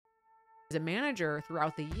As a manager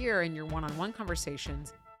throughout the year in your one-on-one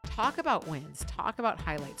conversations, talk about wins, talk about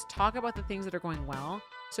highlights, talk about the things that are going well.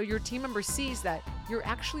 So your team member sees that you're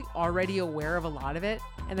actually already aware of a lot of it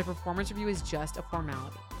and the performance review is just a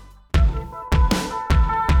formality.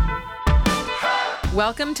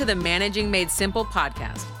 Welcome to the Managing Made Simple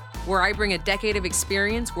podcast, where I bring a decade of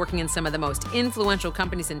experience working in some of the most influential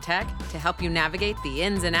companies in tech to help you navigate the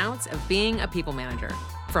ins and outs of being a people manager.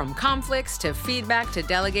 From conflicts to feedback to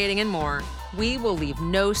delegating and more, we will leave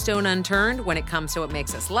no stone unturned when it comes to what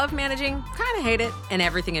makes us love managing, kind of hate it, and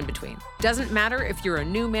everything in between. Doesn't matter if you're a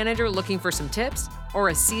new manager looking for some tips or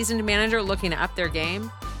a seasoned manager looking to up their game,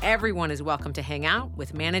 everyone is welcome to hang out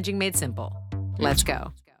with Managing Made Simple. Let's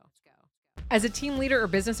go. As a team leader or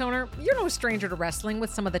business owner, you're no stranger to wrestling with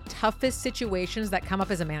some of the toughest situations that come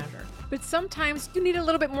up as a manager. But sometimes you need a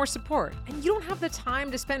little bit more support, and you don't have the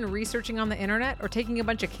time to spend researching on the internet or taking a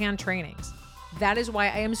bunch of canned trainings. That is why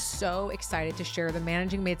I am so excited to share the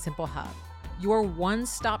Managing Made Simple Hub, your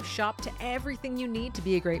one-stop shop to everything you need to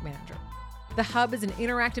be a great manager. The Hub is an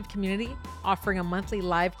interactive community offering a monthly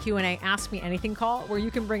live Q&A Ask Me Anything call where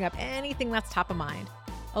you can bring up anything that's top of mind,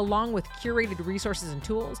 along with curated resources and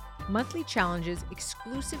tools, monthly challenges,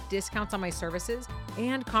 exclusive discounts on my services,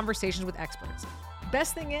 and conversations with experts.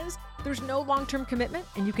 Best thing is, there's no long-term commitment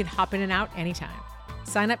and you can hop in and out anytime.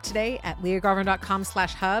 Sign up today at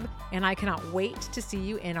leahgarvin.com/hub, and I cannot wait to see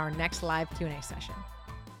you in our next live Q&A session.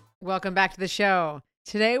 Welcome back to the show.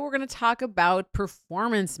 Today, we're going to talk about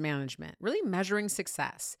performance management, really measuring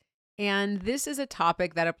success. And this is a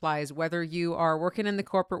topic that applies whether you are working in the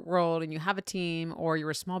corporate world and you have a team, or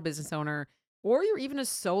you're a small business owner, or you're even a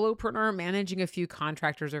solopreneur managing a few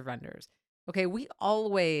contractors or vendors. Okay, we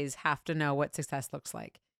always have to know what success looks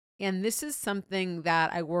like. And this is something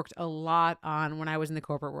that I worked a lot on when I was in the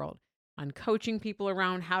corporate world, on coaching people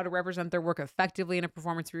around how to represent their work effectively in a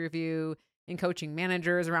performance review, and coaching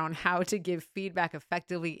managers around how to give feedback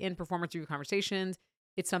effectively in performance review conversations.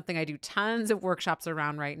 It's something I do tons of workshops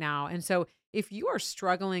around right now. And so if you are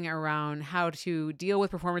struggling around how to deal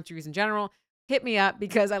with performance reviews in general, hit me up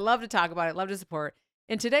because I love to talk about it, love to support.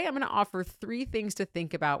 And today I'm going to offer 3 things to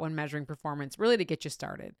think about when measuring performance, really to get you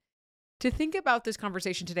started. To think about this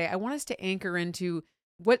conversation today, I want us to anchor into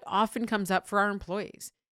what often comes up for our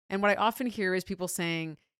employees. And what I often hear is people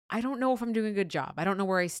saying, I don't know if I'm doing a good job. I don't know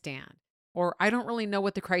where I stand. Or I don't really know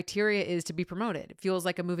what the criteria is to be promoted. It feels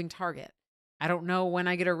like a moving target. I don't know when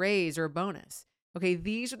I get a raise or a bonus. Okay,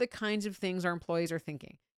 these are the kinds of things our employees are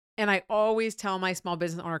thinking. And I always tell my small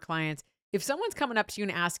business owner clients, if someone's coming up to you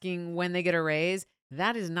and asking when they get a raise,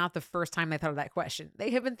 that is not the first time they thought of that question.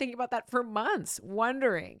 They have been thinking about that for months,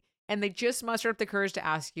 wondering, and they just mustered up the courage to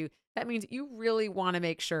ask you. That means you really want to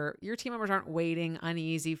make sure your team members aren't waiting,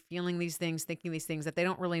 uneasy, feeling these things, thinking these things that they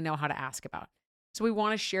don't really know how to ask about. So we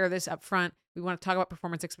want to share this up front. We want to talk about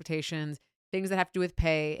performance expectations, things that have to do with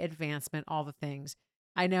pay, advancement, all the things.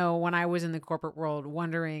 I know when I was in the corporate world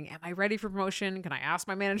wondering, am I ready for promotion? Can I ask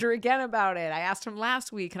my manager again about it? I asked him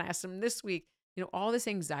last week. Can I ask him this week? All this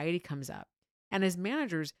anxiety comes up. And as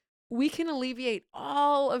managers, we can alleviate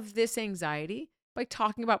all of this anxiety by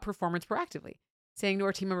talking about performance proactively, saying to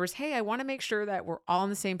our team members, hey, I want to make sure that we're all on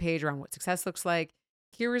the same page around what success looks like.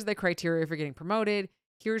 Here is the criteria for getting promoted.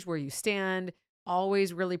 Here's where you stand.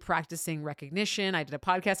 Always really practicing recognition. I did a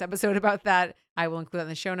podcast episode about that. I will include that in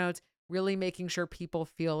the show notes. Really making sure people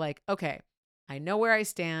feel like, okay, I know where I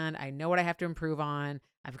stand. I know what I have to improve on.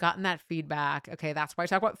 I've gotten that feedback. Okay, that's why I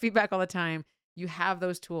talk about feedback all the time. You have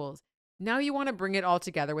those tools. Now you want to bring it all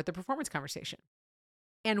together with the performance conversation.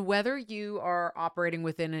 And whether you are operating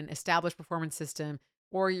within an established performance system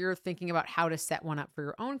or you're thinking about how to set one up for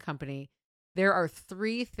your own company, there are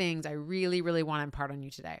 3 things I really, really want to impart on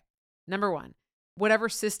you today. Number 1, whatever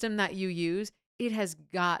system that you use, it has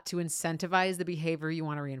got to incentivize the behavior you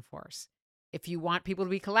want to reinforce. If you want people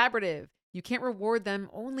to be collaborative, you can't reward them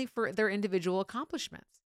only for their individual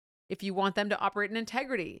accomplishments. If you want them to operate in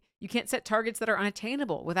integrity, you can't set targets that are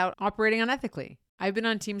unattainable without operating unethically. I've been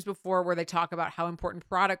on teams before where they talk about how important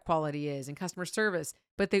product quality is and customer service,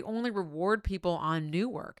 but they only reward people on new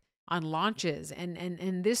work, on launches.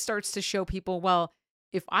 And this starts to show people, well,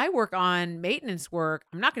 if I work on maintenance work,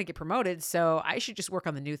 I'm not going to get promoted, so I should just work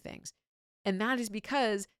on the new things. And that is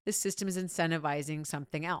because the system is incentivizing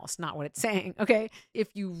something else, not what it's saying, okay?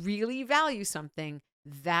 If you really value something,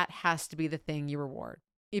 that has to be the thing you reward.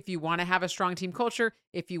 If you want to have a strong team culture,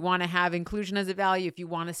 if you want to have inclusion as a value, if you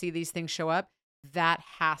want to see these things show up, that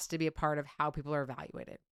has to be a part of how people are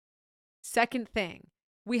evaluated. Second thing,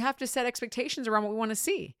 we have to set expectations around what we want to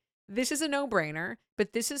see. This is a no-brainer,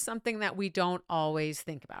 but this is something that we don't always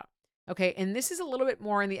think about. Okay. And this is a little bit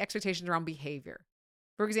more in the expectations around behavior.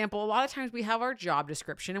 For example, a lot of times we have our job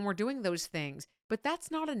description and we're doing those things, but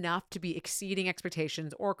that's not enough to be exceeding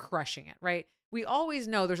expectations or crushing it, right? We always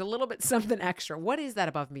know there's a little bit something extra. What is that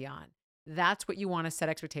above and beyond? That's what you want to set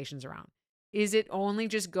expectations around. Is it only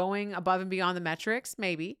just going above and beyond the metrics?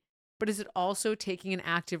 Maybe. But is it also taking an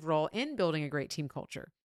active role in building a great team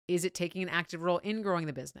culture? Is it taking an active role in growing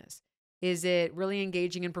the business? Is it really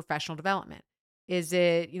engaging in professional development? Is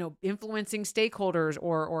it, influencing stakeholders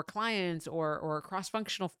or clients or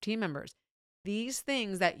cross-functional team members? These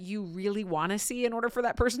things that you really want to see in order for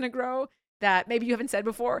that person to grow that maybe you haven't said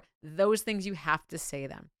before, those things you have to say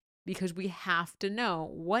them because we have to know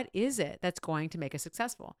what is it that's going to make us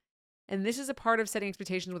successful. And this is a part of setting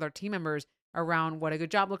expectations with our team members around what a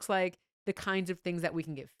good job looks like, the kinds of things that we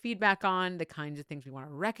can get feedback on, the kinds of things we want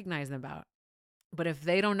to recognize them about. But if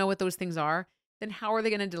they don't know what those things are, then how are they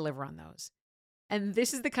going to deliver on those? And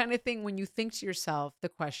this is the kind of thing when you think to yourself the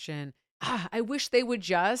question, I wish they would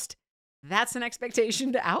just, that's an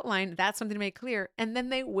expectation to outline. That's something to make clear. And then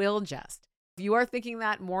they will just. If you are thinking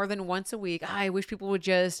that more than once a week, I wish people would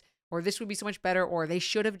just, or this would be so much better, or they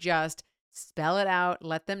should have just, spell it out,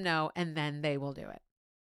 let them know, and then they will do it.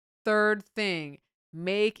 Third thing,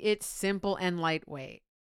 make it simple and lightweight.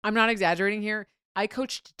 I'm not exaggerating here. I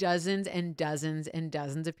coached dozens and dozens and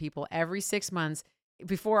dozens of people every 6 months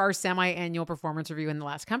before our semi-annual performance review in the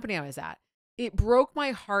last company I was at. It broke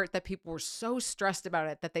my heart that people were so stressed about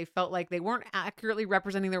it, that they felt like they weren't accurately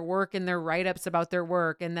representing their work in their write-ups about their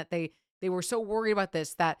work, and that they were so worried about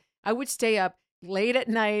this that I would stay up late at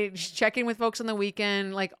night, checking with folks on the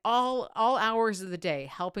weekend, like all hours of the day,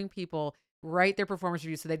 helping people write their performance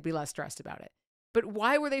reviews so they'd be less stressed about it. But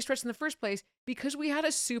why were they stressed in the first place? Because we had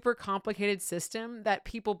a super complicated system that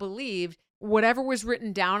people believed whatever was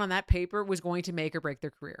written down on that paper was going to make or break their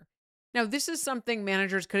career. Now, this is something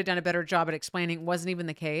managers could have done a better job at explaining. Wasn't even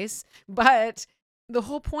the case. But the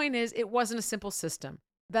whole point is it wasn't a simple system.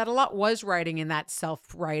 That a lot was writing in that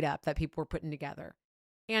self-write-up that people were putting together.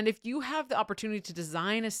 And if you have the opportunity to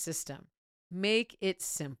design a system, make it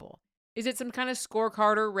simple. Is it some kind of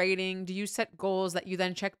scorecard or rating? Do you set goals that you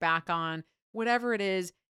then check back on? Whatever it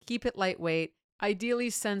is, keep it lightweight. Ideally,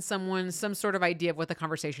 send someone some sort of idea of what the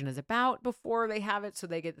conversation is about before they have it so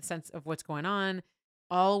they get the sense of what's going on.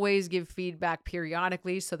 Always give feedback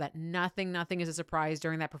periodically so that nothing is a surprise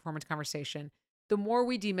during that performance conversation. The more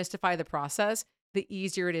we demystify the process, the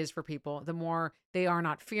easier it is for people. The more they are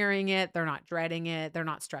not fearing it, they're not dreading it, they're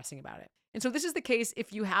not stressing about it. And so this is the case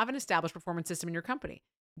if you have an established performance system in your company.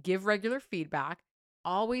 Give regular feedback.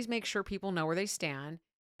 Always make sure people know where they stand.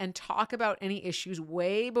 And talk about any issues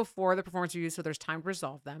way before the performance review so there's time to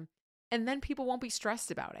resolve them. And then people won't be stressed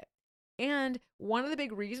about it. And one of the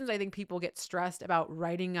big reasons I think people get stressed about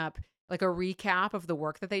writing up like a recap of the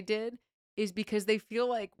work that they did is because they feel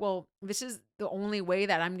like, well, this is the only way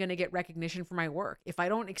that I'm going to get recognition for my work. If I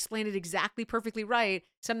don't explain it exactly perfectly right,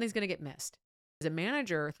 something's going to get missed. As a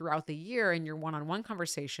manager throughout the year in your one-on-one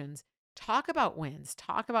conversations, talk about wins,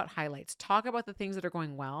 talk about highlights, talk about the things that are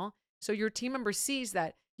going well. So your team member sees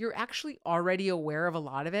that you're actually already aware of a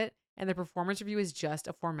lot of it, and the performance review is just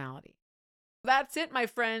a formality. That's it, my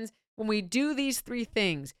friends. When we do these 3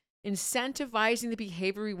 things, incentivizing the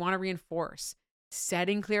behavior we want to reinforce,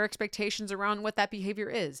 setting clear expectations around what that behavior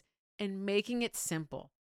is, and making it simple.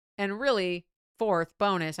 And really, 4th,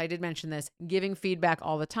 bonus, I did mention this, giving feedback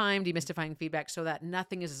all the time, demystifying feedback so that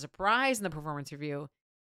nothing is a surprise in the performance review.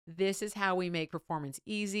 This is how we make performance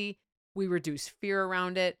easy. We reduce fear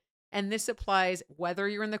around it. And this applies whether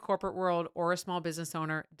you're in the corporate world or a small business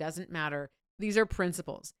owner, doesn't matter. These are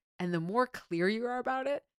principles. And the more clear you are about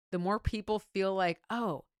it, the more people feel like,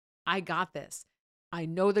 oh, I got this. I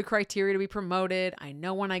know the criteria to be promoted. I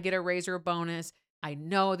know when I get a raise or a bonus. I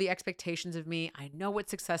know the expectations of me. I know what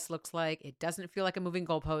success looks like. It doesn't feel like a moving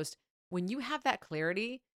goalpost. When you have that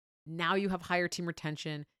clarity, now you have higher team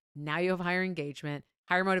retention. Now you have higher engagement,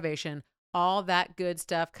 higher motivation. All that good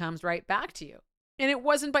stuff comes right back to you. And it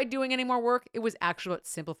wasn't by doing any more work. It was actually about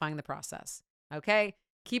simplifying the process. Okay?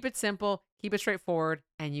 Keep it simple, keep it straightforward,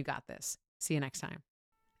 and you got this. See you next time.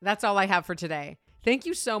 That's all I have for today. Thank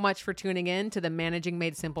you so much for tuning in to the Managing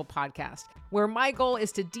Made Simple podcast, where my goal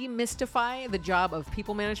is to demystify the job of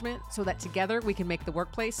people management so that together we can make the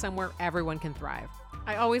workplace somewhere everyone can thrive.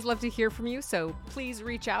 I always love to hear from you, so please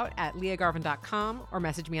reach out at leahgarvin.com or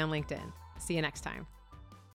message me on LinkedIn. See you next time.